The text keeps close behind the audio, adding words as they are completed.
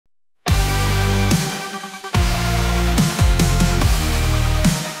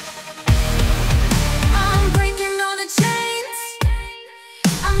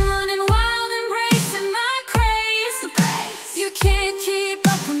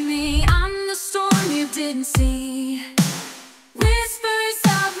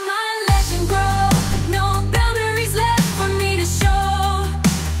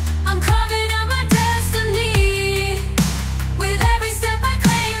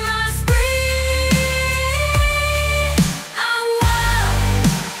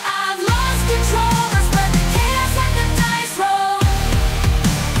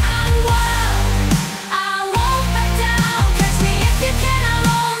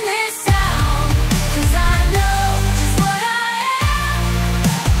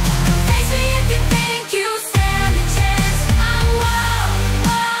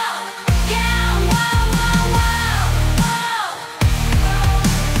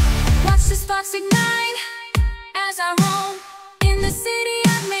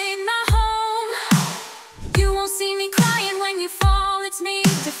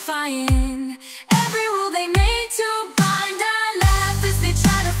defying every rule they made to bind. I laugh as they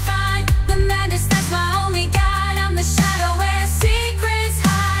try to find the madness that's my only guide. I'm the shadow where secrets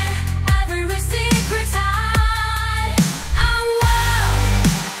hide, every secret's hide. I'm wild,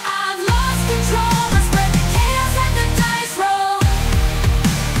 I've lost control, I spread the chaos like the dice roll.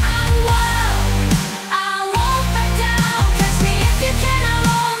 I'm wild, I won't back down. Catch me if you can, I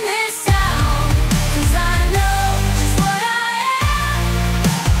won't miss out. 'Cause I know just what I am.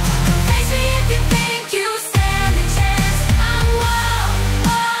 Face me if you think you stand a chance. I'm wild,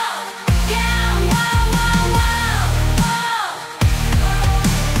 wild, yeah, I'm wild, wild, wild, wild.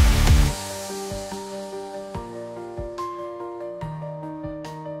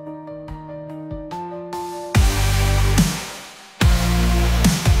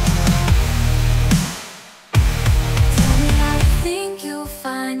 Tell me how you think you'll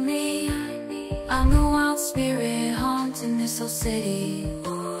find me. I'm the wild spirit haunting this whole city.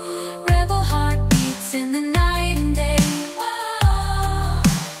 Rebel heartbeats in the night and day. Whoa.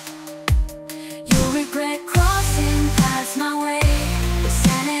 You'll regret crossing paths my way.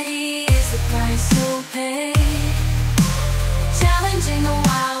 Sanity is the price you'll pay. Challenging the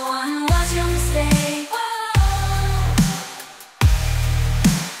wild one was your mistake. Whoa.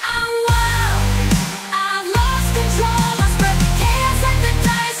 I'm wild, I've lost control, I spread the chaos like the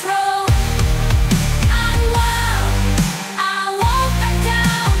dice roll. I'm wild, I won't back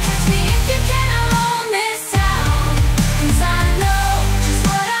down. Catch me if you can, I won't miss out. 'Cause I know just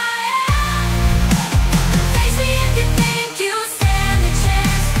what I am. Face me if you think you stand a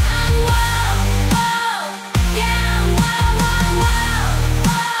chance. I'm wild, wild, yeah, I'm wild, wild, wild,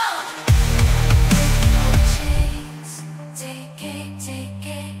 wild. Chains, take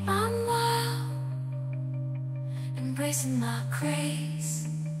it, I'm wild. Embracing my grace,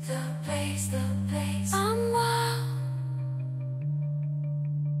 the pace, the